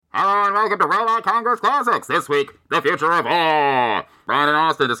Hello and welcome to Robot Congress Classics. This week, the future of war. Morrison and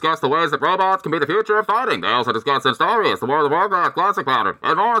Austin discuss the ways that robots can be the future of fighting. They also discuss Nostalrius, the World of Warcraft classic pattern.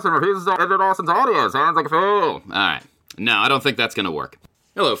 And Morrison refuses to edit Austin's audio. Sounds like a fool. Alright. No, I don't think that's gonna work.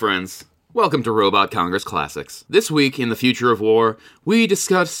 Hello, friends. Welcome to Robot Congress Classics. This week, in the future of war, we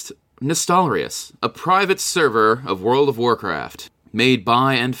discussed Nostalrius, a private server of World of Warcraft, made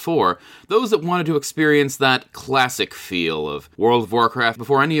by and for those that wanted to experience that classic feel of World of Warcraft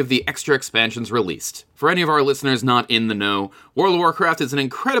before any of the extra expansions released. For any of our listeners not in the know, World of Warcraft is an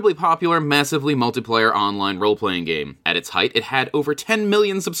incredibly popular, massively multiplayer online role-playing game. At its height, it had over 10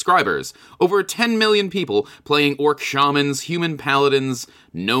 million subscribers, over 10 million people playing orc shamans, human paladins,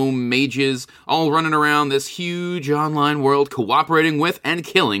 gnome mages, all running around this huge online world cooperating with and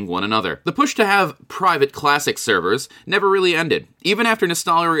killing one another. The push to have private classic servers never really ended. Even after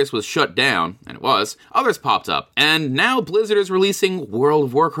Nostalrius was shut down, and it was, others popped up, and now Blizzard is releasing World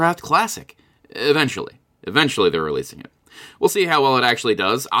of Warcraft Classic. Eventually they're releasing it. We'll see how well it actually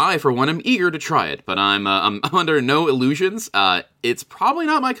does. I, for one, am eager to try it, but I'm under no illusions. It's probably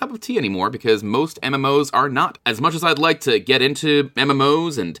not my cup of tea anymore, because most MMOs are not. As much as I'd like to get into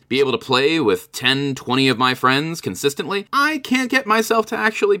MMOs and be able to play with 10, 20 of my friends consistently, I can't get myself to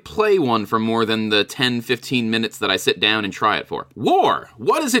actually play one for more than the 10, 15 minutes that I sit down and try it for. War!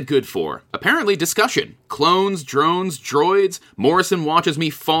 What is it good for? Apparently discussion. Clones, drones, droids, Morrison watches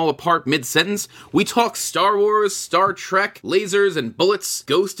me fall apart mid-sentence. We talk Star Wars, Star Trek, lasers and bullets,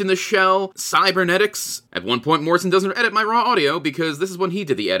 Ghost in the Shell, cybernetics. At one point, Morrison doesn't edit my raw audio because this is when he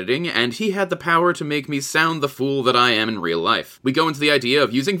did the editing, and he had the power to make me sound the fool that I am in real life. We go into the idea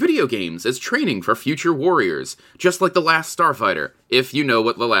of using video games as training for future warriors, just like The Last Starfighter, if you know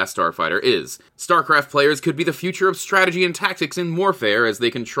what The Last Starfighter is. StarCraft players could be the future of strategy and tactics in warfare as they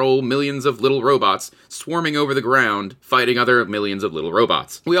control millions of little robots swarming over the ground, fighting other millions of little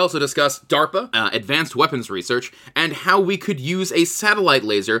robots. We also discuss DARPA, advanced weapons research, and how we could use a satellite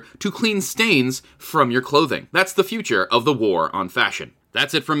laser to clean stains from your clothing. That's the future of the war on fashion.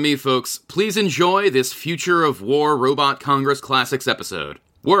 That's it from me, folks. Please enjoy this Future of War Robot Congress Classics episode.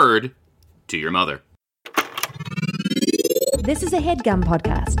 Word to your mother. This is a HeadGum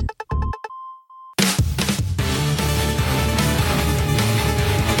podcast.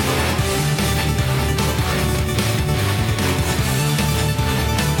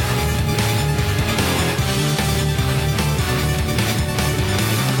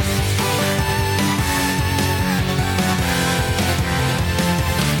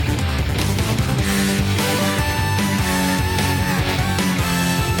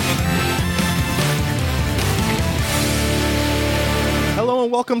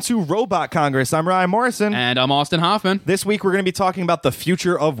 Welcome to Robot Congress. I'm Ryan Morrison. And I'm Austin Hoffman. This week we're going to be talking about the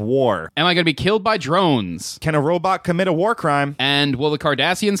future of war. Am I going to be killed by drones? Can a robot commit a war crime? And will the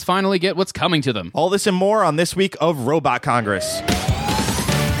Cardassians finally get what's coming to them? All this and more on this week of Robot Congress.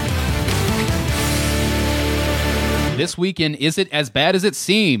 This week in Is It As Bad As It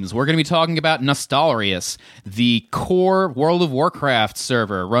Seems? We're going to be talking about Nostalrius, the core World of Warcraft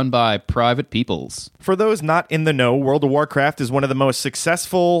server run by private peoples. For those not in the know, World of Warcraft is one of the most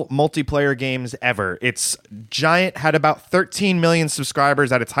successful multiplayer games ever. It's giant, had about 13 million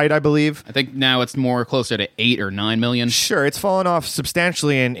subscribers at its height, I believe. I think now it's more closer to 8 or 9 million. Sure, it's fallen off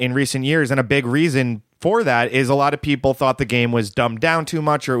substantially in recent years, and a big reason for that is a lot of people thought the game was dumbed down too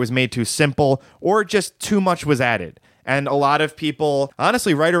much, or it was made too simple, or just too much was added. And a lot of people,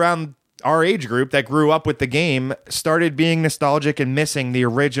 honestly, right around our age group that grew up with the game, started being nostalgic and missing the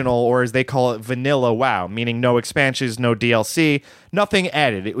original, or as they call it, vanilla WoW, meaning no expansions, no DLC, nothing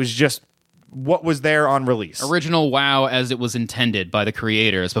added. It was just what was there on release. Original WoW as it was intended by the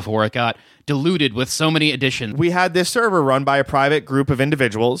creators before it got diluted with so many additions. We had this server run by a private group of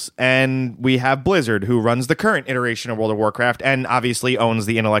individuals, and we have Blizzard, who runs the current iteration of World of Warcraft and obviously owns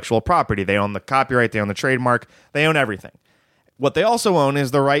the intellectual property. They own the copyright, they own the trademark, they own everything. What they also own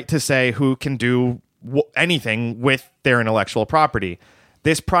is the right to say who can do anything with their intellectual property.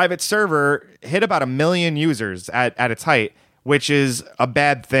 This private server hit about 1 million users at its height, which is a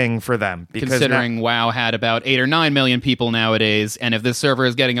bad thing for them. Because considering WoW had about 8 or 9 million people nowadays, and if this server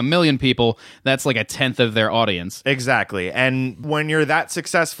is getting 1 million people, that's like a tenth of their audience. Exactly. And when you're that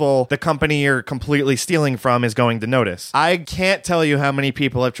successful, the company you're completely stealing from is going to notice. I can't tell you how many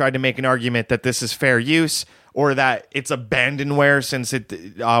people have tried to make an argument that this is fair use, or that it's abandonware since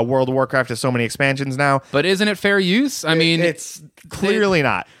World of Warcraft has so many expansions now. But isn't it fair use? I mean, it's clearly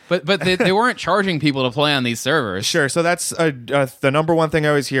not. But they weren't charging people to play on these servers. Sure, so that's the number one thing I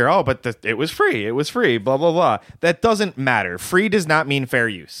always hear. Oh, but it was free. It was free, blah, blah, blah. That doesn't matter. Free does not mean fair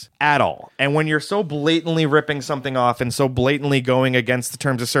use at all. And when you're so blatantly ripping something off and so blatantly going against the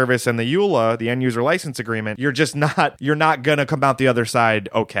terms of service and the EULA, the end user license agreement, you're not going to come out the other side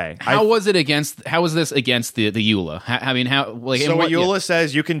okay. How was this against the EULA? I mean, how? Like, so what EULA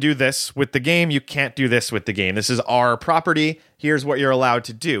says, you can do this with the game, you can't do this with the game. This is our property. Here's what you're allowed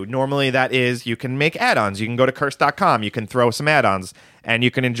to do. Normally that is you can make add-ons. You can go to curse.com. You can throw some add-ons and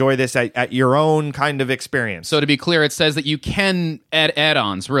you can enjoy this at your own kind of experience. So to be clear, it says that you can add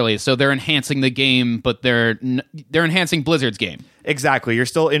add-ons, really. So they're enhancing the game, but they're enhancing Blizzard's game. Exactly. You're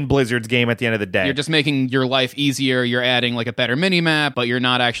still in Blizzard's game at the end of the day. You're just making your life easier. You're adding like a better mini-map, but you're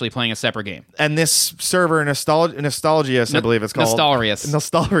not actually playing a separate game. And this server, Nostalgius, I believe it's called.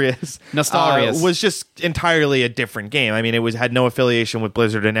 Nostalrius, was just entirely a different game. I mean, it had no affiliation with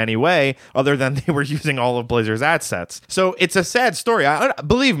Blizzard in any way, other than they were using all of Blizzard's assets. So it's a sad story.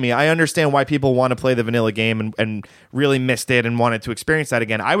 Believe me, I understand why people want to play the vanilla game and really missed it and wanted to experience that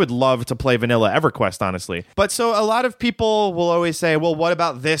again. I would love to play vanilla EverQuest, honestly. But so a lot of people will always say, well, what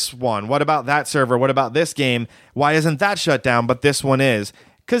about this one? What about that server? What about this game? Why isn't that shut down, but this one is?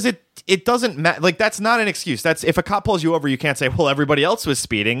 Because it doesn't matter. Like, that's not an excuse. That's if a cop pulls you over, you can't say, well, everybody else was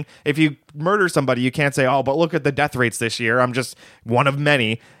speeding. If you murder somebody, you can't say, oh, but look at the death rates this year. I'm just one of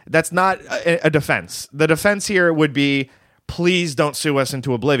many. That's not a defense. The defense here would be, please don't sue us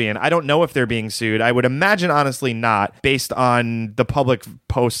into oblivion. I don't know if they're being sued. I would imagine, honestly, not, based on the public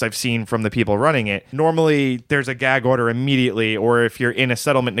posts I've seen from the people running it. Normally, there's a gag order immediately, or if you're in a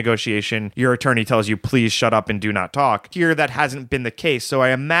settlement negotiation, your attorney tells you, please shut up and do not talk. Here, that hasn't been the case, so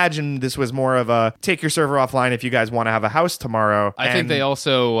I imagine this was more of a, take your server offline if you guys want to have a house tomorrow. I think they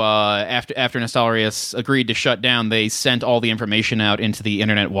also, after Nostalrius agreed to shut down, they sent all the information out into the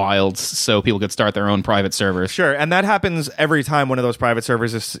internet wilds so people could start their own private servers. Sure, and that happens every time one of those private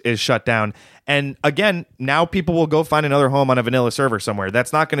servers is shut down. And again, now people will go find another home on a vanilla server somewhere.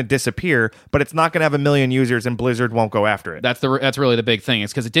 That's not going to disappear, but it's not going to have 1 million users, and Blizzard won't go after it. That's really the big thing.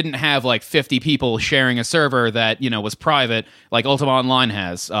 It's because it didn't have like 50 people sharing a server that, was private, like Ultima Online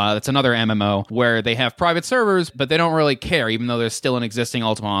has. That's another MMO where they have private servers, but they don't really care, even though there's still an existing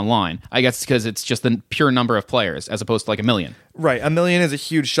Ultima Online. I guess because it's just the pure number of players, as opposed to like 1 million. Right, 1 million is a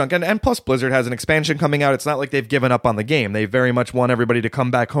huge chunk, and plus Blizzard has an expansion coming out. It's not like they've given up on the game. They very much want everybody to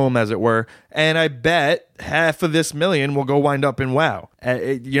come back home, as it were, and I bet half of this 1 million will go wind up in WoW.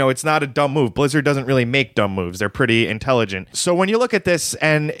 It's not a dumb move. Blizzard doesn't really make dumb moves. They're pretty intelligent. So when you look at this,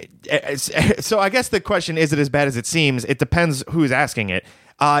 so I guess the question, is it as bad as it seems? It depends who's asking it.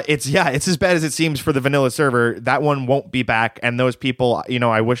 It's as bad as it seems for the vanilla server. That one won't be back, and those people,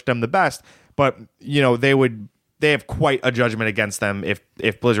 I wish them the best, but they have quite a judgment against them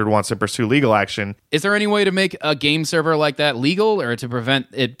if Blizzard wants to pursue legal action. Is there any way to make a game server like that legal or to prevent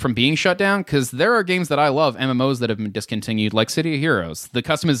it from being shut down? Because there are games that I love, MMOs that have been discontinued, like City of Heroes. The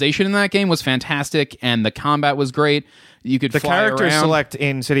customization in that game was fantastic, and the combat was great. You could fly character around. Select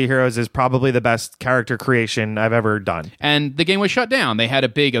in City Heroes is probably the best character creation I've ever done. And the game was shut down. They had a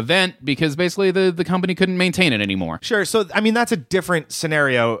big event because basically the company couldn't maintain it anymore. Sure. So, I mean, that's a different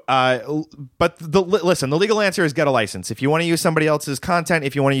scenario. But listen, the legal answer is get a license. If you want to use somebody else's content,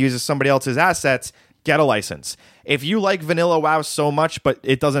 if you want to use somebody else's assets, get a license. If you like vanilla WoW so much, but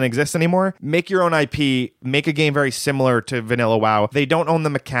it doesn't exist anymore, make your own IP, make a game very similar to vanilla WoW. They don't own the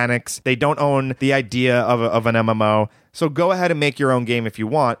mechanics. They don't own the idea of an MMO. So go ahead and make your own game if you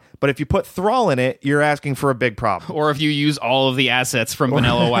want. But if you put Thrall in it, you're asking for a big problem. Or if you use all of the assets from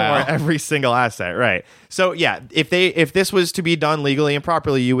vanilla WoW. Or every single asset, right. So yeah, if this was to be done legally and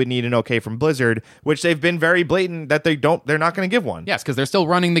properly, you would need an okay from Blizzard, which they've been very blatant that they're not going to give one. Yes, because they're still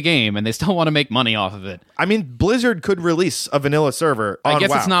running the game and they still want to make money off of it. I mean, Blizzard could release a vanilla server on I guess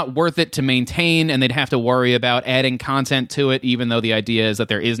WoW. It's not worth it to maintain, and they'd have to worry about adding content to it, even though the idea is that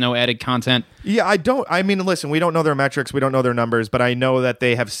there is no added content. Yeah, listen, we don't know their metrics, we don't know their numbers, but I know that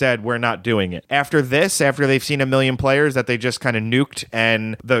they have said we're not doing it. After they've seen 1 million players that they just kind of nuked,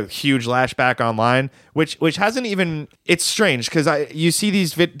 and the huge lashback online, which hasn't even, it's strange, because you see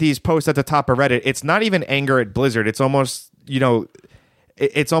these posts at the top of Reddit, it's not even anger at Blizzard, it's almost,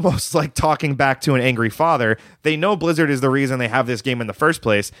 it's almost like talking back to an angry father. They know Blizzard is the reason they have this game in the first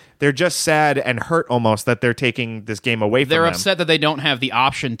place. They're just sad and hurt almost that they're taking this game away from them. They're upset that they don't have the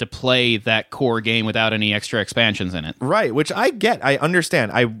option to play that core game without any extra expansions in it. Right, which I get. I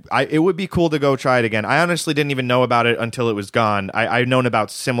understand. It would be cool to go try it again. I honestly didn't even know about it until it was gone. I've known about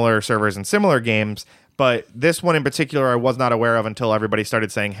similar servers and similar games, but this one in particular I was not aware of until everybody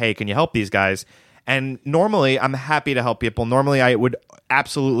started saying, hey, can you help these guys? And normally, I'm happy to help people. Normally, I would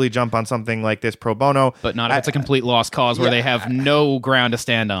absolutely jump on something like this pro bono. But not if it's a complete lost cause where they have no ground to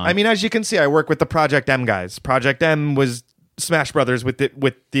stand on. I mean, as you can see, I work with the Project M guys. Project M was Smash Brothers with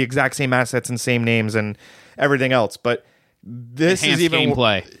the exact same assets and same names and everything else. But this Enhanced is even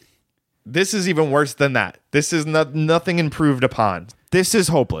gameplay. This is even worse than that. This is nothing improved upon. This is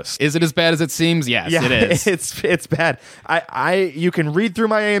hopeless. Is it as bad as it seems? Yes, it is. It's bad. You can read through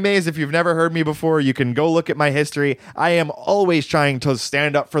my AMAs if you've never heard me before. You can go look at my history. I am always trying to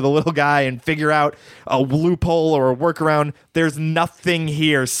stand up for the little guy and figure out a loophole or a workaround. There's nothing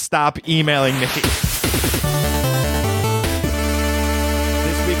here. Stop emailing me.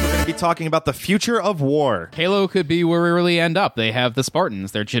 Be talking about the future of war. Halo could be where we really end up. They have the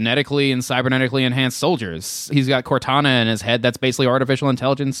Spartans. They're genetically and cybernetically enhanced soldiers. He's got Cortana in his head. That's basically artificial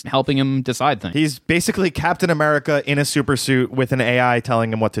intelligence helping him decide things. He's basically Captain America in a super suit with an AI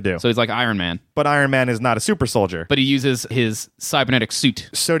telling him what to do. So he's like Iron Man. But Iron Man is not a super soldier. But he uses his cybernetic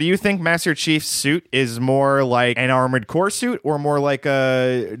suit. So do you think Master Chief's suit is more like an Armored Core suit or more like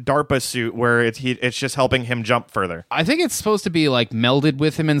a DARPA suit where it's just helping him jump further? I think it's supposed to be like melded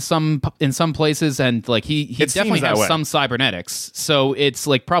with him in some places, and like he definitely has some cybernetics, so it's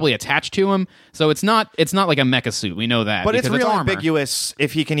like probably attached to him. So it's not like a mecha suit. We know that, but it's real armor. Ambiguous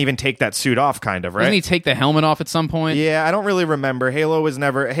if he can even take that suit off, kind of, right? Doesn't he take the helmet off at some point? Yeah, I don't really remember. Halo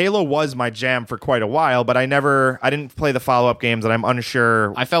was my jam for quite a while, but I didn't play the follow-up games, and I'm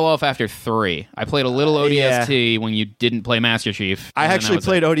unsure. I fell off after 3. I played a little ODST when you didn't play Master Chief. I actually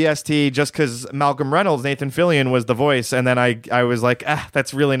played ODST just because Malcolm Reynolds, Nathan Fillion, was the voice, and then I was like,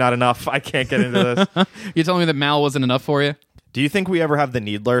 that's really not enough. I can't get into this. You're telling me that Mal wasn't enough for you? Do you think we ever have the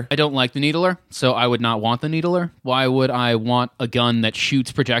Needler? I don't like the Needler, so I would not want the Needler. Why would I want a gun that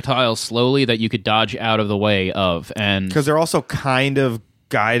shoots projectiles slowly that you could dodge out of the way of? And because they're also kind of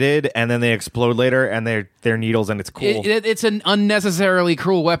guided, and then they explode later, and they're needles, and it's cool. It's an unnecessarily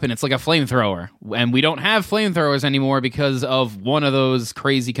cruel weapon. It's like a flamethrower, and we don't have flamethrowers anymore because of one of those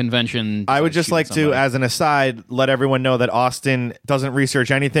crazy conventions. I would just like to, as an aside, let everyone know that Austin doesn't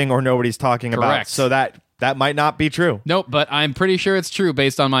research anything or nobody's talking about, so that might not be true. Nope, but I'm pretty sure it's true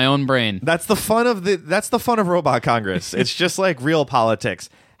based on my own brain. That's the fun of Robot Congress. It's just like real politics.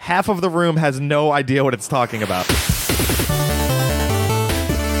 Half of the room has no idea what it's talking about.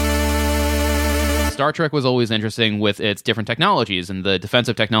 Star Trek was always interesting with its different technologies and the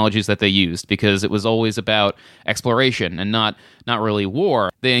defensive technologies that they used, because it was always about exploration and not really war.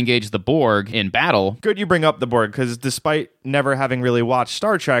 They engaged the Borg in battle. Good you bring up the Borg, because despite never having really watched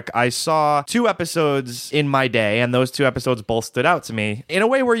Star Trek, I saw 2 episodes in my day, and those 2 episodes both stood out to me in a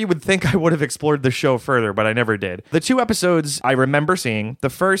way where you would think I would have explored the show further, but I never did. The 2 episodes I remember seeing, the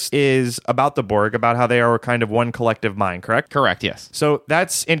first is about the Borg, about how they are kind of one collective mind, correct? Correct, yes. So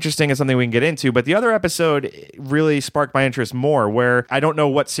that's interesting and something we can get into, but the other episode really sparked my interest more, where I don't know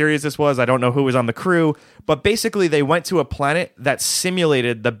what series this was, I don't know who was on the crew, but basically they went to a planet that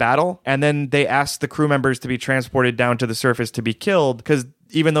simulated the battle, and then they asked the crew members to be transported down to the surface to be killed, because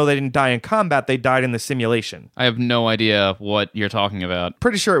even though they didn't die in combat, they died in the simulation. I have no idea what you're talking about.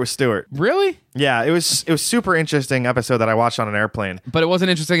 Pretty sure it was Stewart. Really? Yeah, it was super interesting episode that I watched on an airplane. But it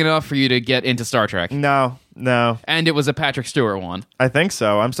wasn't interesting enough for you to get into Star Trek. No. And it was a Patrick Stewart one. I think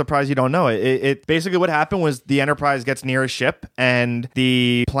so. I'm surprised you don't know it. It basically what happened was the Enterprise gets near a ship, and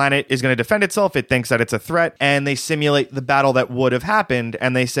the planet is going to defend itself. It thinks that it's a threat, and they simulate the battle that would have happened,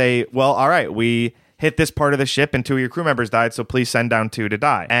 and they say, well, all right, we hit this part of the ship and 2 of your crew members died, so please send down 2 to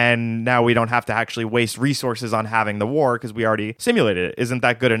die. And now we don't have to actually waste resources on having the war because we already simulated it. Isn't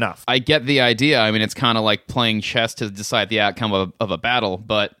that good enough? I get the idea. I mean, it's kind of like playing chess to decide the outcome of a battle,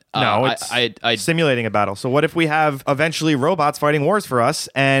 but no, it's simulating a battle. So what if we have eventually robots fighting wars for us,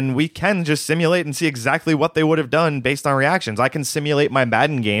 and we can just simulate and see exactly what they would have done based on reactions? I can simulate my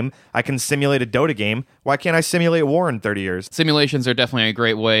Madden game. I can simulate a Dota game. Why can't I simulate war in 30 years? Simulations are definitely a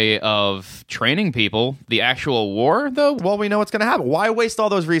great way of training people. The actual war, though? Well, we know what's going to happen. Why waste all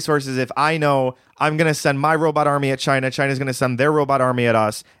those resources if I know I'm going to send my robot army at China. China's going to send their robot army at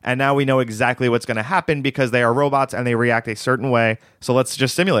us. And now we know exactly what's going to happen because they are robots and they react a certain way. So let's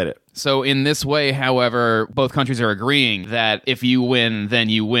just simulate it. So in this way, however, both countries are agreeing that if you win, then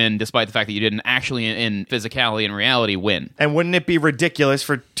you win, despite the fact that you didn't actually, in physicality and reality, win. And wouldn't it be ridiculous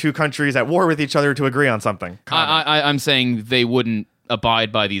for two countries at war with each other to agree on something? I'm saying they wouldn't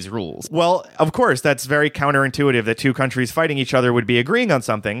abide by these rules. Well, of course, that's very counterintuitive that two countries fighting each other would be agreeing on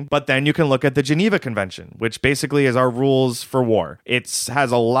something, but then you can look at the Geneva Convention, which basically is our rules for war. It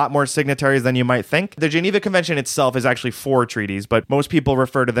has a lot more signatories than you might think. The Geneva Convention itself is actually 4 treaties, but most people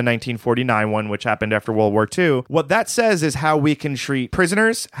refer to the 1949 one, which happened after World War II. What that says is how we can treat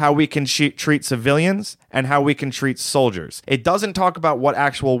prisoners, how we can treat civilians, and how we can treat soldiers. It doesn't talk about what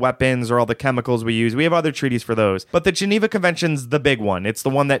actual weapons or all the chemicals we use. We have other treaties for those, but the Geneva Convention's the big one. It's the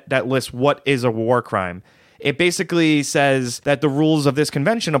one that lists what is a war crime. It basically says that the rules of this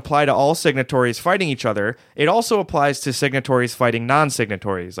convention apply to all signatories fighting each other. It also applies to signatories fighting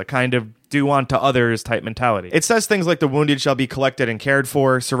non-signatories, a kind of do unto others type mentality. It says things like the wounded shall be collected and cared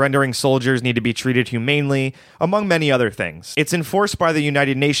for, surrendering soldiers need to be treated humanely, among many other things. It's enforced by the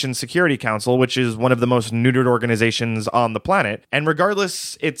United Nations Security Council, which is one of the most neutered organizations on the planet. And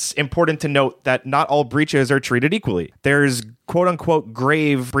regardless, it's important to note that not all breaches are treated equally. There's quote-unquote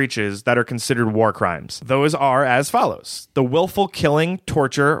grave breaches that are considered war crimes. Those are as follows: the willful killing,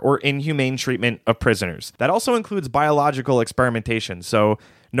 torture, or inhumane treatment of prisoners. That also includes biological experimentation, so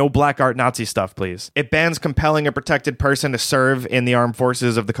no black art Nazi stuff, please. It bans compelling a protected person to serve in the armed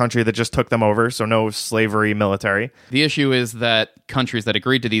forces of the country that just took them over, so no slavery military. The issue is that countries that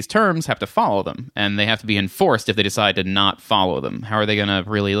agreed to these terms have to follow them, and they have to be enforced if they decide to not follow them. How are they going to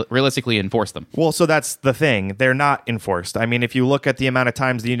really realistically enforce them? Well, so that's the thing. They're not enforced. I mean, if you look at the amount of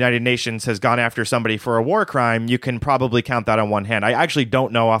times the United Nations has gone after somebody for a war crime, you can probably count that on one hand. I actually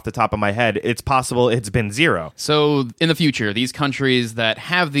don't know off the top of my head. It's possible it's been 0. So in the future, these countries that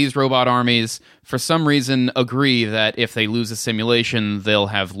have these robot armies, for some reason, agree that if they lose a simulation, they'll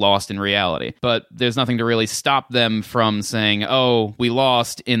have lost in reality. But there's nothing to really stop them from saying, oh, we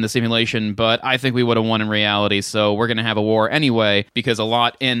lost in the simulation, but I think we would have won in reality, so we're going to have a war anyway, because a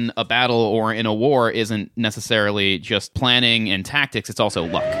lot in a battle or in a war isn't necessarily just planning and tactics, it's also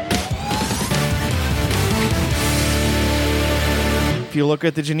luck. If you look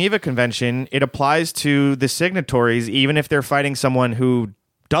at the Geneva Convention, it applies to the signatories, even if they're fighting someone who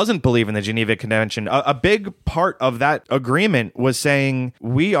doesn't believe in the Geneva Convention. A big part of that agreement was saying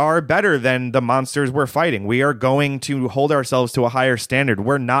we are better than the monsters we're fighting. We are going to hold ourselves to a higher standard.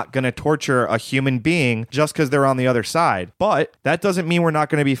 We're not going to torture a human being just because they're on the other side. But that doesn't mean we're not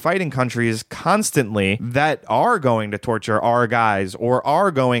going to be fighting countries constantly that are going to torture our guys or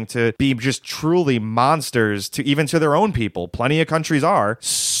are going to be just truly monsters to even to their own people. Plenty of countries are.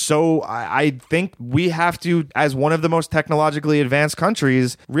 So I think we have to, as one of the most technologically advanced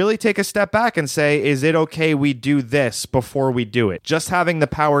countries, really take a step back and say, is it okay we do this before we do it? Just having the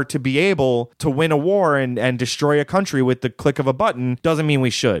power to be able to win a war and destroy a country with the click of a button doesn't mean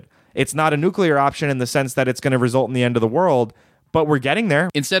we should. It's not a nuclear option in the sense that it's going to result in the end of the world, but we're getting there.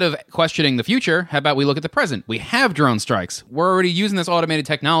 Instead of questioning the future, how about we look at the present? We have drone strikes. We're already using this automated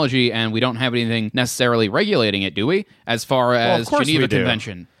technology, and we don't have anything necessarily regulating it, do we? As far as Geneva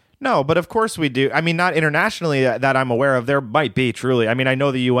Convention. No, but of course we do. I mean, not internationally that I'm aware of. There might be, truly. I mean, I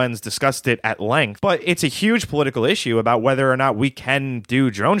know the UN's discussed it at length, but it's a huge political issue about whether or not we can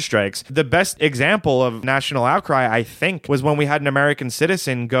do drone strikes. The best example of national outcry, I think, was when we had an American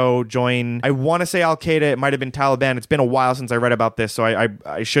citizen go join, I want to say Al-Qaeda, it might have been Taliban. It's been a while since I read about this, so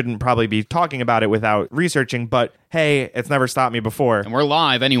I shouldn't probably be talking about it without researching, but hey, it's never stopped me before. And we're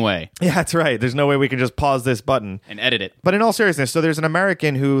live anyway. Yeah, that's right. There's no way we can just pause this button and edit it. But in all seriousness, so there's an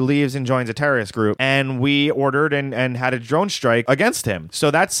American who leaves and joins a terrorist group, and we ordered and had a drone strike against him.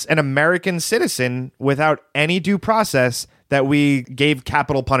 So that's an American citizen without any due process that we gave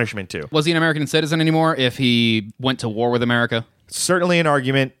capital punishment to. Was he an American citizen anymore if he went to war with America? Certainly an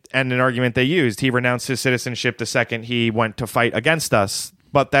argument, and an argument they used. He renounced his citizenship the second he went to fight against us.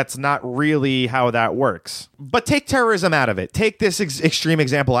 But that's not really how that works. But take terrorism out of it. Take this extreme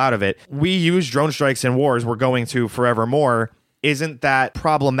example out of it. We use drone strikes in wars. We're going to forevermore. Isn't that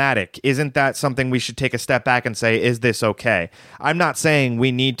problematic? Isn't that something we should take a step back and say, is this okay? I'm not saying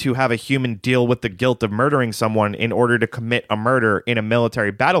we need to have a human deal with the guilt of murdering someone in order to commit a murder in a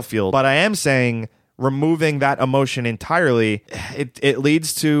military battlefield, but I am saying removing that emotion entirely, it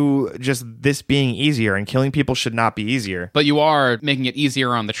leads to just this being easier, and killing people should not be easier. But you are making it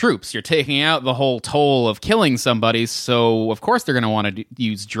easier on the troops. You're taking out the whole toll of killing somebody, so of course they're going to want to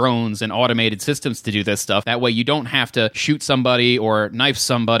use drones and automated systems to do this stuff. That way you don't have to shoot somebody or knife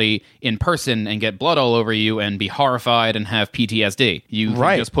somebody in person and get blood all over you and be horrified and have PTSD. You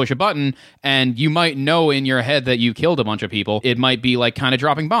can just push a button, and you might know in your head that you killed a bunch of people. It might be like kind of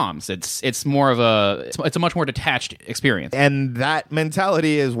dropping bombs. It's more of it's a much more detached experience. And that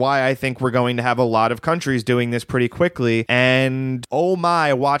mentality is why I think we're going to have a lot of countries doing this pretty quickly. And oh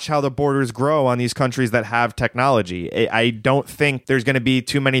my, watch how the borders grow on these countries that have technology. I don't think there's going to be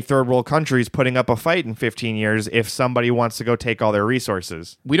too many third world countries putting up a fight in 15 years if somebody wants to go take all their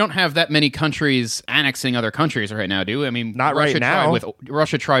resources. We don't have that many countries annexing other countries right now, do we? I mean, not Russia right now.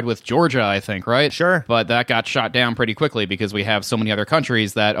 Russia tried with Georgia, I think, right? Sure. But that got shot down pretty quickly because we have so many other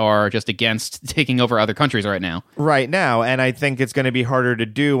countries that are just against taking over other countries right now. Right now. And I think it's going to be harder to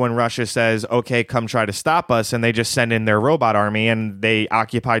do when Russia says, okay, come try to stop us, and they just send in their robot army and they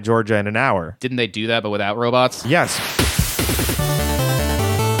occupy Georgia in an hour. Didn't they do that, but without robots? Yes.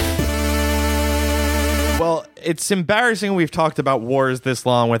 Well, it's embarrassing we've talked about wars this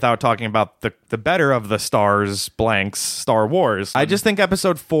long without talking about the better of the stars blanks, Star Wars. I just think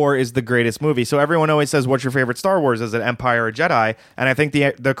episode 4 is the greatest movie. So everyone always says, what's your favorite Star Wars? Is it Empire or Jedi? And I think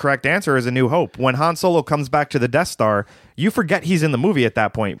the correct answer is A New Hope. When Han Solo comes back to the Death Star, you forget he's in the movie at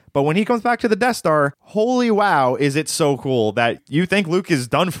that point. But when he comes back to the Death Star, holy wow, is it so cool that you think Luke is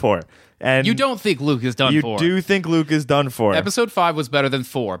done for. And you don't think Luke is done for. You do think Luke is done for. Episode 5 was better than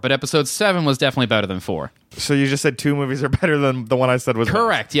 4, but episode 7 was definitely better than 4. So you just said 2 movies are better than the one I said was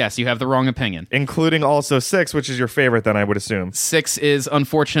correct. best. Yes, you have the wrong opinion. Including also 6, which is your favorite then, I would assume. 6 is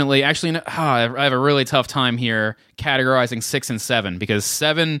unfortunately... Actually, I have a really tough time here categorizing 6 and 7, because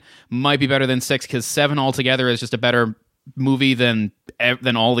 7 might be better than 6, because 7 altogether is just a better movie than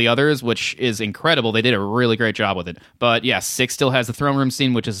all the others, which is incredible. They did a really great job with it. But yeah, 6 still has the throne room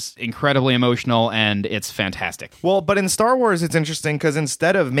scene, which is incredibly emotional, and it's fantastic. Well, but in Star Wars, it's interesting because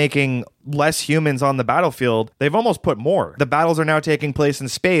instead of making less humans on the battlefield, they've almost put more. The battles are now taking place in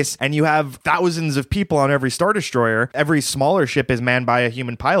space, and you have thousands of people on every Star Destroyer. Every smaller ship is manned by a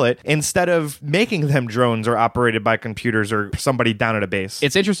human pilot, instead of making them drones or operated by computers or somebody down at a base.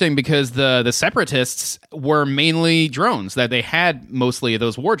 It's interesting because the Separatists were mainly drones, that they had mostly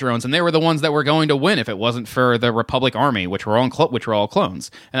those war drones, and they were the ones that were going to win if it wasn't for the Republic Army, which were all clones.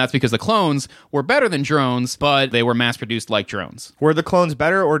 And that's because the clones were better than drones, but they were mass-produced like drones. Were the clones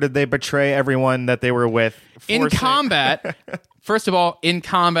better, or did they betray everyone that they were with? In combat... First of all, in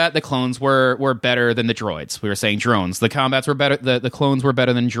combat, the clones were better than the droids. We were saying drones. The combats were better. The clones were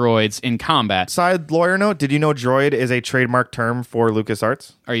better than droids in combat. Side lawyer note: did you know droid is a trademark term for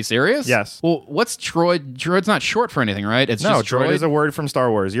LucasArts? Are you serious? Yes. Well, what's droid? Droid's not short for anything, right? It's just droid is a word from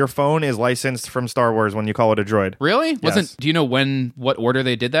Star Wars. Your phone is licensed from Star Wars when you call it a droid. Really? Yes. Do you know what order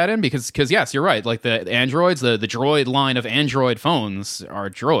they did that in? Because yes, you're right. Like the androids, the droid line of Android phones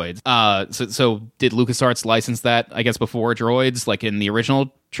are droids. So did LucasArts license that? I guess before droids, like in the original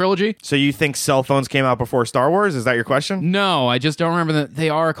trilogy. So you think cell phones came out before Star Wars? Is that your question? No, I just don't remember that they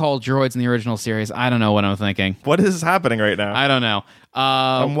are called droids in the original series. I don't know what I'm thinking. What is happening right now? I don't know.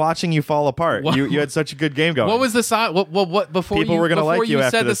 I'm watching you fall apart. You had such a good game going. What was the side? What before people were going to like you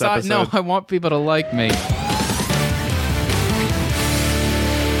after this episode? No, I want people to like me.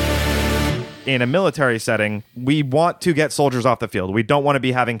 In a military setting, we want to get soldiers off the field. We don't want to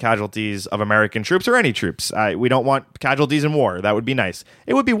be having casualties of American troops or any troops. We don't want casualties in war. That would be nice.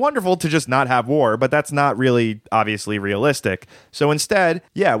 It would be wonderful to just not have war, but that's not really obviously realistic. So instead,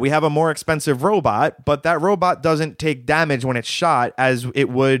 yeah, we have a more expensive robot, but that robot doesn't take damage when it's shot as it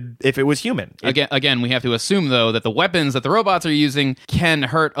would if it was human. Again, we have to assume, though, that the weapons that the robots are using can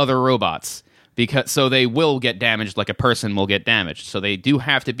hurt other robots. So they will get damaged like a person will get damaged. So they do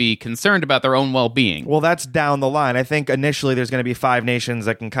have to be concerned about their own well-being. Well, that's down the line. I think initially there's going to be 5 nations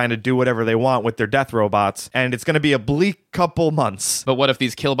that can kind of do whatever they want with their death robots, and it's going to be a bleak couple months. But what if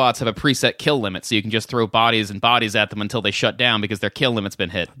these killbots have a preset kill limit, so you can just throw bodies and bodies at them until they shut down because their kill limit's been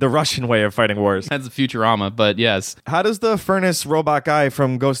hit? The Russian way of fighting wars. That's Futurama, but yes. How does the furnace robot guy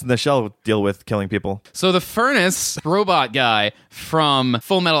from Ghost in the Shell deal with killing people? So the furnace robot guy from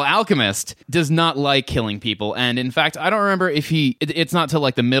Full Metal Alchemist does not like killing people, and in fact, I don't remember if it's not till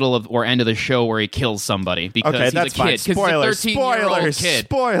like the middle of or end of the show where he kills somebody because he's that's a kid. Spoilers, he's a 13-year-old kid.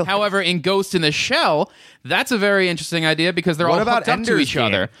 Spoilers. However, in Ghost in the Shell, that's a very interesting idea because they're all hooked up to each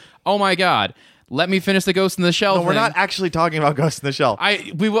other. Oh my god. Let me finish the Ghost in the Shell No, thing. we're not actually talking about Ghost in the Shell. I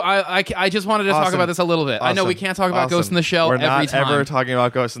just wanted to talk Awesome. about this a little bit. I know we can't talk about Ghost in the Shell We're every not time. ever talking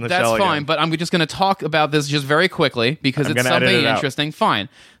about Ghost in the Shell. That's fine, again. but I'm just going to talk about this just very quickly because I'm it's gonna edit something it out. interesting. Fine.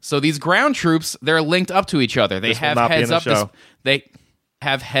 So these ground troops, they're linked up to each other. They This will have not be in heads the up. show. They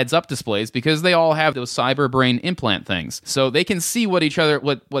have heads up displays because they all have those cyber brain implant things. So they can see what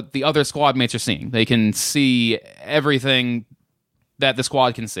the other squad mates are seeing. They can see everything that the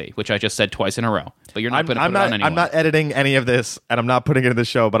squad can see, which I just said twice in a row. But you're not going to put it on anyway. I'm not editing any of this, and I'm not putting it in the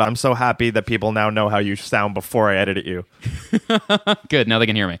show, but I'm so happy that people now know how you sound before I edit you. Good. Now they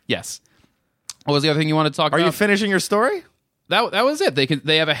can hear me. Yes. What was the other thing you wanted to talk Are about? you finishing your story? That was it.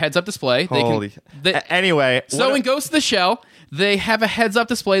 They have a heads up display. Anyway. So in Ghost of the Shell, they have a heads up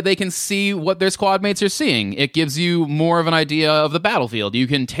display. They can see what their squad mates are seeing. It gives you more of an idea of the battlefield. You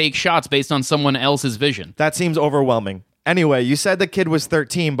can take shots based on someone else's vision. That seems overwhelming. Anyway, you said the kid was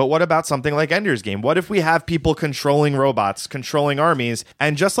 13, but what about something like Ender's Game? What if we have people controlling robots, controlling armies,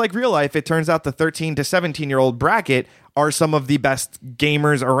 and just like real life, it turns out the 13 to 17-year-old bracket are some of the best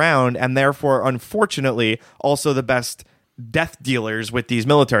gamers around, and therefore, unfortunately, also the best death dealers with these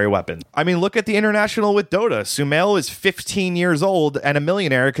military weapons. I mean, look at the International with Dota. Sumail is 15 years old and a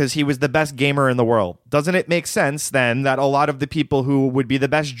millionaire because he was the best gamer in the world. Doesn't it make sense, then, that a lot of the people who would be the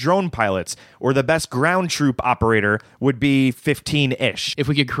best drone pilots or the best ground troop operator would be 15-ish? If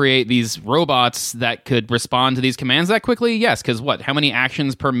we could create these robots that could respond to these commands that quickly, yes, because how many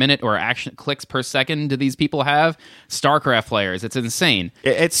actions per minute or action clicks per second do these people have? StarCraft players. It's insane.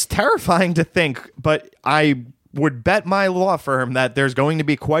 It's terrifying to think, but I would bet my law firm that there's going to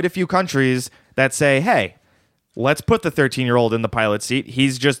be quite a few countries that say, hey, let's put the 13-year-old in the pilot seat.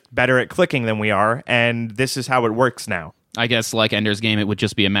 He's just better at clicking than we are, and this is how it works now. I guess, like Ender's Game, it would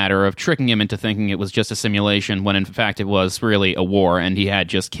just be a matter of tricking him into thinking it was just a simulation when, in fact, it was really a war, and he had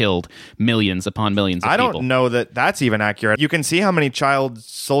just killed millions upon millions of people. I don't know that that's even accurate. You can see how many child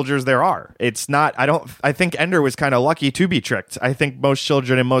soldiers there are. It's not, I think Ender was kind of lucky to be tricked. I think most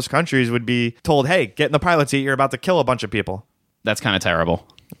children in most countries would be told, hey, get in the pilot seat, you're about to kill a bunch of people. That's kind of terrible.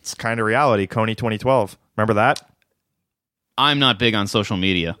 It's kind of reality. Coney 2012. Remember that? I'm not big on social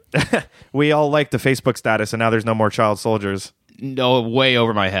media. We all like the Facebook status, and now there's no more child soldiers. No, way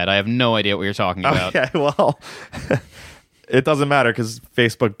over my head. I have no idea what you're talking about. Okay, well, it doesn't matter because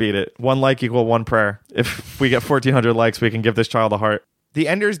Facebook beat it. 1 like equal 1 prayer. If we get 1,400 likes, we can give this child a heart. The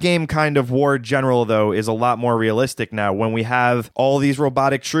Ender's Game kind of war general, though, is a lot more realistic now when we have all these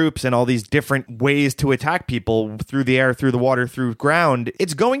robotic troops and all these different ways to attack people through the air, through the water, through ground.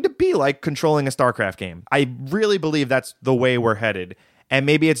 It's going to be like controlling a StarCraft game. I really believe that's the way we're headed. And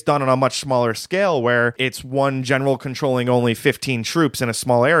maybe it's done on a much smaller scale where it's one general controlling only 15 troops in a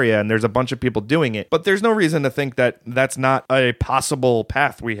small area and there's a bunch of people doing it. But there's no reason to think that that's not a possible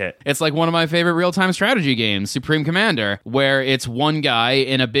path we hit. It's like one of my favorite real-time strategy games, Supreme Commander, where it's one guy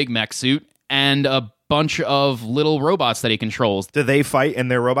in a big mech suit and a bunch of little robots that he controls. Do they fight in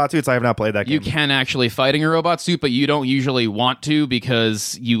their robot suits? I have not played that game. You can actually fight in your robot suit, but you don't usually want to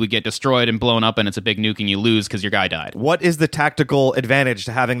because you would get destroyed and blown up and it's a big nuke and you lose because your guy died. What is the tactical advantage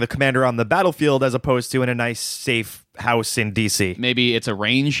to having the commander on the battlefield as opposed to in a nice, safe house in DC? Maybe it's a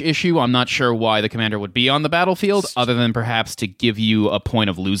range issue. I'm not sure why the commander would be on the battlefield other than perhaps to give you a point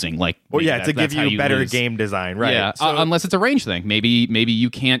of losing. Like, well, yeah, to give that's how you better lose. game design, right? Yeah, So- unless it's a range thing. Maybe you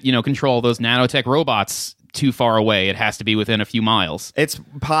can't, control those nanotech robots too far away. It has to be within a few miles. It's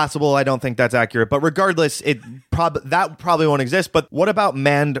possible. I don't think that's accurate. But regardless, that probably won't exist. But what about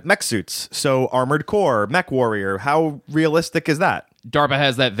manned mech suits? So Armored Core, Mech Warrior, how realistic is that? DARPA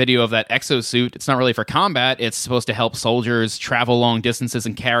has that video of that exosuit. It's not really for combat. It's supposed to help soldiers travel long distances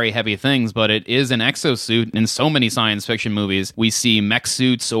and carry heavy things, but it is an exosuit. In so many science fiction movies, we see mech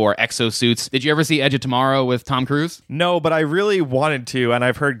suits or exosuits. Did you ever see Edge of Tomorrow with Tom Cruise? No, but I really wanted to, and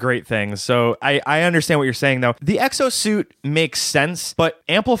I've heard great things. So I understand what you're saying, though. The exosuit makes sense, but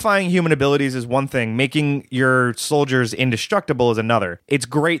amplifying human abilities is one thing. Making your soldiers indestructible is another. It's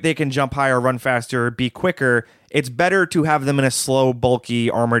great they can jump higher, run faster, be quicker. It's better to have them in a slow, bulky,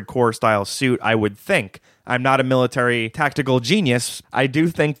 Armored Core style suit, I would think. I'm not a military tactical genius. I do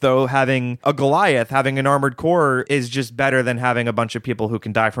think, though, having a Goliath, having an Armored Core is just better than having a bunch of people who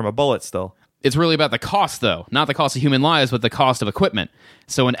can die from a bullet still. It's really about the cost, though. Not the cost of human lives, but the cost of equipment.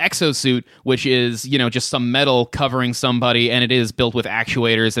 So an exosuit, which is, just some metal covering somebody, and it is built with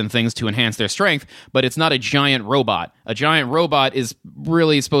actuators and things to enhance their strength, but it's not a giant robot. A giant robot is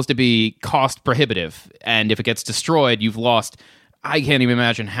really supposed to be cost prohibitive, and if it gets destroyed, you've lost I can't even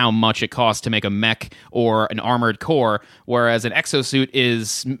imagine how much it costs to make a mech or an armored core, whereas an exosuit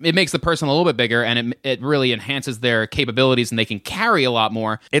it makes the person a little bit bigger, and it really enhances their capabilities, and they can carry a lot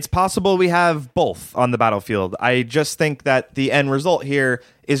more. It's possible we have both on the battlefield. I just think that the end result here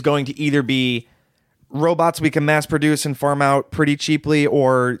is going to either be robots we can mass produce and farm out pretty cheaply,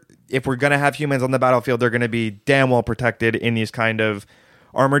 or if we're going to have humans on the battlefield, they're going to be damn well protected in these kind of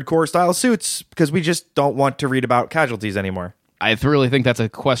armored core style suits, because we just don't want to read about casualties anymore. I really think that's a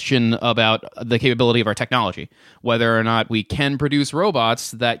question about the capability of our technology, whether or not we can produce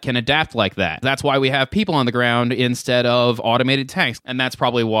robots that can adapt like that. That's why we have people on the ground instead of automated tanks, and that's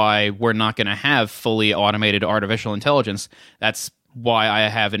probably why we're not going to have fully automated artificial intelligence. That's why I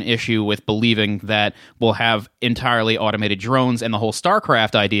have an issue with believing that we'll have entirely automated drones and the whole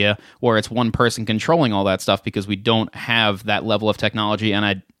StarCraft idea where it's one person controlling all that stuff, because we don't have that level of technology.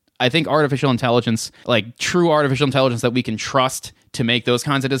 And I think artificial intelligence, like true artificial intelligence that we can trust to make those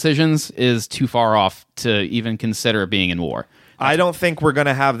kinds of decisions, is too far off to even consider being in war. I don't think we're going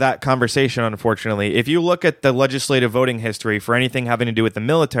to have that conversation, unfortunately. If you look at the legislative voting history for anything having to do with the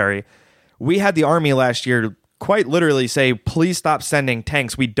military, we had the Army last year quite literally say, please stop sending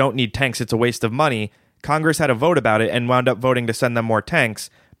tanks. We don't need tanks. It's a waste of money. Congress had a vote about it and wound up voting to send them more tanks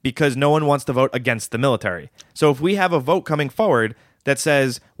because no one wants to vote against the military. So if we have a vote coming forward that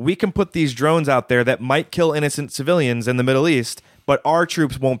says we can put these drones out there that might kill innocent civilians in the Middle East, but our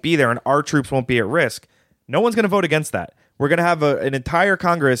troops won't be there and our troops won't be at risk, no one's going to vote against that. We're going to have an entire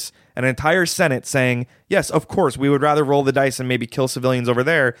Congress, an entire Senate saying, yes, of course, we would rather roll the dice and maybe kill civilians over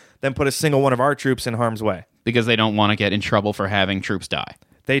there than put a single one of our troops in harm's way. Because they don't want to get in trouble for having troops die.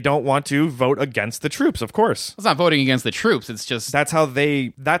 They don't want to vote against the troops, of course. It's not voting against the troops, it's just... That's how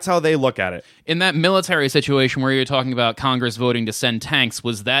they look at it. In that military situation where you're talking about Congress voting to send tanks,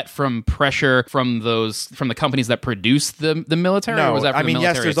 was that from pressure from the companies that produce the military? No, or was that from the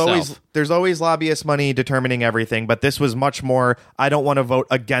military yes, there's always lobbyist money determining everything, but this was much more, I don't want to vote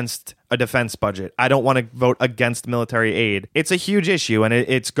against a defense budget. I don't want to vote against military aid. It's a huge issue, and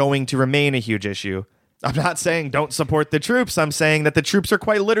it's going to remain a huge issue. I'm not saying don't support the troops. I'm saying that the troops are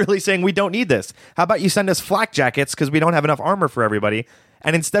quite literally saying we don't need this. How about you send us flak jackets because we don't have enough armor for everybody,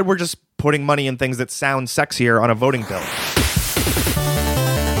 and instead we're just putting money in things that sound sexier on a voting bill.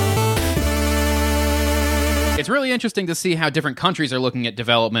 It's really interesting to see how different countries are looking at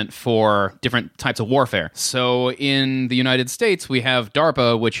development for different types of warfare. So in the United States, we have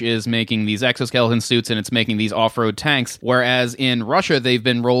DARPA, which is making these exoskeleton suits, and it's making these off-road tanks. Whereas in Russia, they've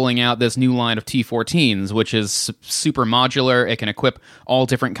been rolling out this new line of T-14s, which is super modular. It can equip all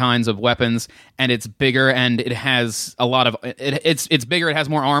different kinds of weapons, and it's bigger, and it has a lot of... It's bigger, it has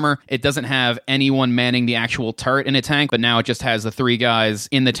more armor. It doesn't have anyone manning the actual turret in a tank, but now it just has the 3 guys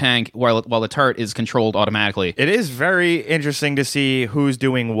in the tank while the turret is controlled automatically. It is very interesting to see who's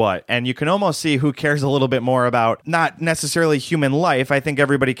doing what, and you can almost see who cares a little bit more about not necessarily human life. I think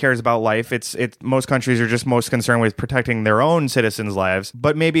everybody cares about life. Most countries are just most concerned with protecting their own citizens' lives,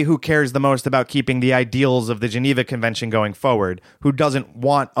 but maybe who cares the most about keeping the ideals of the Geneva Convention going forward? Who doesn't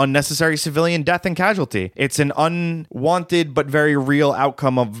want unnecessary civilian death and casualty? It's an unwanted but very real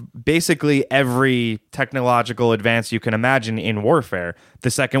outcome of basically every technological advance you can imagine in warfare. The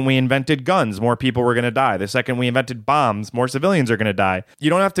second we invented guns, more people were going to die. The second we invented bombs, more civilians are going to die.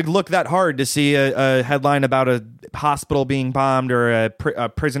 You don't have to look that hard to see a headline about a hospital being bombed or a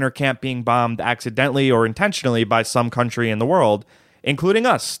prisoner camp being bombed accidentally or intentionally by some country in the world, including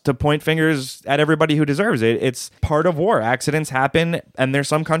us, to point fingers at everybody who deserves it. It's part of war. Accidents happen, and there's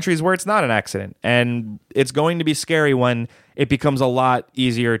some countries where it's not an accident. And it's going to be scary when it becomes a lot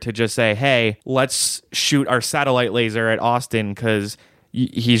easier to just say, hey, let's shoot our satellite laser at Austin because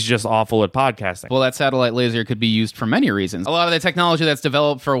he's just awful at podcasting. Well, that satellite laser could be used for many reasons. A lot of the technology that's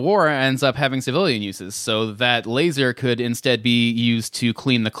developed for war ends up having civilian uses, so that laser could instead be used to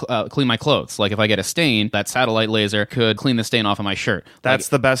clean my clothes. Like if I get a stain, that satellite laser could clean the stain off of my shirt. That's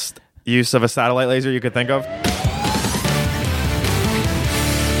the best use of a satellite laser you could think of.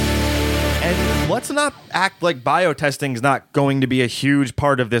 And let's not act like biotesting is not going to be a huge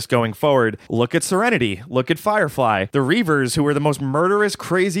part of this going forward. Look at Serenity. Look at Firefly. The Reavers, who were the most murderous,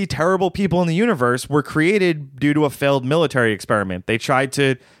 crazy, terrible people in the universe, were created due to a failed military experiment. They tried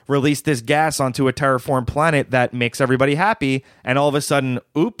to release this gas onto a terraformed planet that makes everybody happy, and all of a sudden,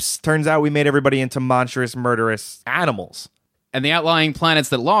 oops, turns out we made everybody into monstrous, murderous animals. And the outlying planets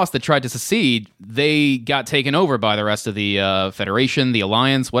that lost, that tried to secede, they got taken over by the rest of the Federation, the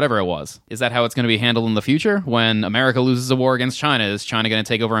Alliance, whatever it was. Is that how it's going to be handled in the future? When America loses a war against China, is China going to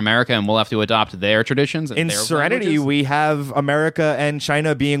take over America and we'll have to adopt their traditions? And in their Serenity, languages? we have America and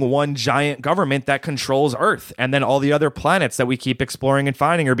China being one giant government that controls Earth. And then all the other planets that we keep exploring and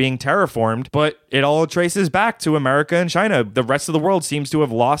finding are being terraformed. But it all traces back to America and China. The rest of the world seems to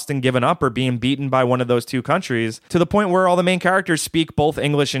have lost and given up or being beaten by one of those two countries, to the point where all the main characters speak both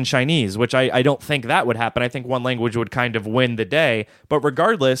English and Chinese, which I don't think that would happen. I think one language would kind of win the day. But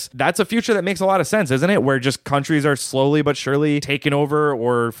regardless, that's a future that makes a lot of sense, isn't it? Where just countries are slowly but surely taken over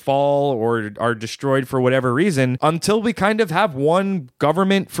or fall or are destroyed for whatever reason until we kind of have one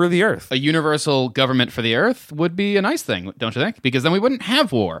government for the Earth. A universal government for the Earth would be a nice thing, don't you think? Because then we wouldn't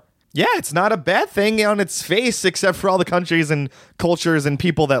have war. Yeah, it's not a bad thing on its face, except for all the countries and cultures and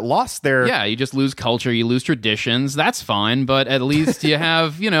people that lost their... Yeah, you just lose culture, you lose traditions, that's fine, but at least you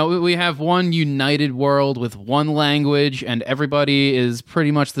have, we have one united world with one language, and everybody is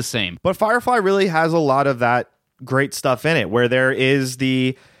pretty much the same. But Firefly really has a lot of that great stuff in it, where there is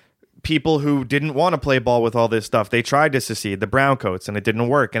the people who didn't want to play ball with all this stuff. They tried to secede, the Browncoats, and it didn't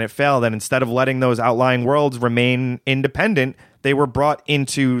work, and it failed, and instead of letting those outlying worlds remain independent, they were brought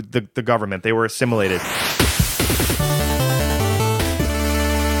into the government. They were assimilated.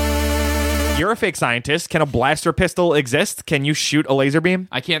 You're a fake scientist. Can a blaster pistol exist? Can you shoot a laser beam?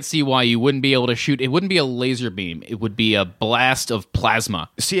 I can't see why you wouldn't be able to shoot. It wouldn't be a laser beam. It would be a blast of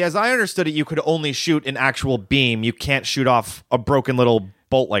plasma. See, as I understood it, you could only shoot an actual beam. You can't shoot off a broken little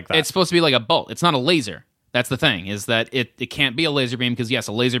bolt like that. It's supposed to be like a bolt. It's not a laser. That's the thing, is that it can't be a laser beam because, yes,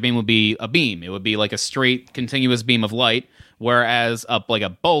 a laser beam would be a beam. It would be like a straight, continuous beam of light, whereas like a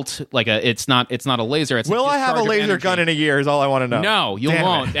bolt, it's not a laser. It's Will a I have a discharge of laser energy. gun in a year is all I want to know. No, you Damn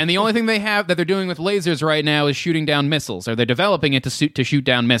won't. it. And the only thing they have that they're doing with lasers right now is shooting down missiles, or they're developing it to shoot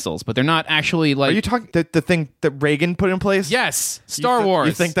down missiles, but they're not actually like... Are you talking the thing that Reagan put in place? Yes, Star You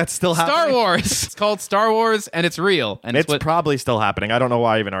Wars. think that's still happening? Star Wars. It's called Star Wars, and it's real. And It's probably still happening. I don't know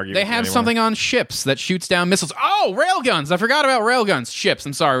why I even argue They with you have anymore. something on ships that shoots down missiles. Oh, railguns! I forgot about railguns. Ships.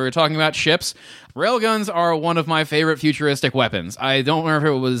 I'm sorry, we were talking about ships. Railguns are one of my favorite futuristic weapons. I don't remember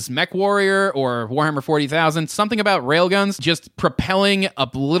if it was Mech Warrior or Warhammer 40,000. Something about railguns just propelling a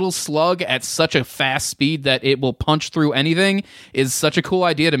little slug at such a fast speed that it will punch through anything is such a cool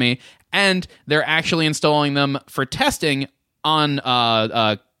idea to me. And they're actually installing them for testing on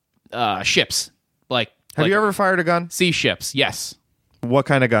ships. Have you ever fired a gun? Sea ships? Yes. What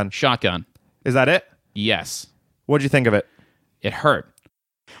kind of gun? Shotgun? Is that it? Yes. What'd you think of it? It hurt.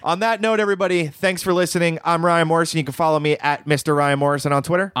 On that note, everybody, thanks for listening. I'm Ryan Morrison. You can follow me at Mr. Ryan Morrison on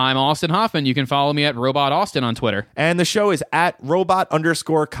Twitter. I'm Austin Hoffman. You can follow me at Robot Austin on Twitter. And the show is at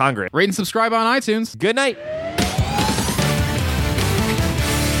robot_Congress. Rate and subscribe on iTunes. Good night.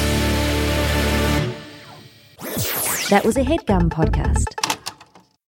 That was a HeadGum podcast.